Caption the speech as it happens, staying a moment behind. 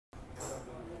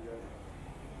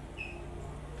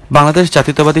বাংলাদেশ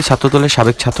জাতীয়তাবাদী ছাত্রদলের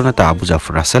সাবেক ছাত্রনেতা আবু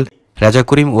জাফর রাসেল, রেজা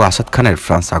করিম ও আসাদ খানের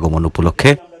ফ্রান্স আগমন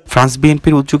উপলক্ষে ফ্রান্স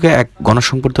বিএনপির উদ্যোগে এক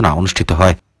গণসংবর্ধনা অনুষ্ঠিত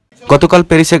হয়। গতকাল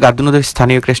প্যারিসে গার্দিনোদের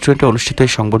স্থানীয় এক রেস্টুরেন্টে অনুষ্ঠিত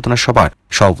এই সংবর্ধনা সভার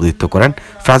সভাপতিত্ব করেন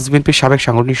ফ্রান্স বিএনপির সাবেক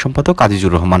সাংগঠনিক সম্পাদক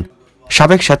আজিজুর রহমান।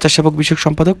 সাবেক স্বেচ্ছাসেবক বিষয়ক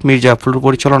সম্পাদক মির্জা আফরুর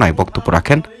পরিচালনায় বক্তব্য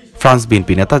রাখেন ফ্রান্স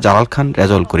বিএনপি নেতা জালাল খান,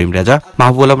 রেজাউল করিম রেজা,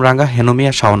 মাহবুব আলম রাঙ্গা,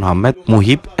 হেনমিয়া, শাওন আহমেদ,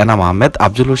 মুহিব, এনাম আহমেদ,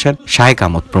 আফজল হোসেন, শাহেক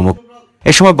আহমদ প্রমুখ।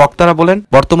 এ সময় বক্তারা বলেন,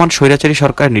 বর্তমান স্বৈরাচারী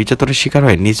সরকারের নির্যাতনের শিকার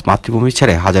হয়ে নিজ মাতৃভূমি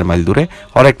ছেড়ে হাজার মাইল দূরে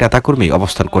অনেক নেতাকর্মী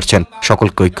অবস্থান করছেন।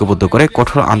 সকলকে ঐক্যবদ্ধ করে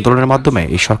কঠোর আন্দোলনের মাধ্যমে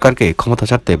এই সরকারকে ক্ষমতা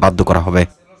ছাড়তে বাধ্য করা হবে।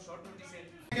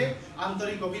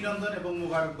 আন্তরিক অভিনন্দন এবং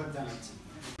মোবারকবাদ জানাচ্ছি।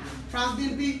 ফ্রান্স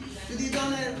বিএনপি যদি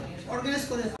দলের অর্গানাইজ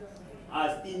করে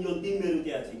আজ 3 জন 3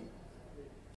 মেরুতে আছি।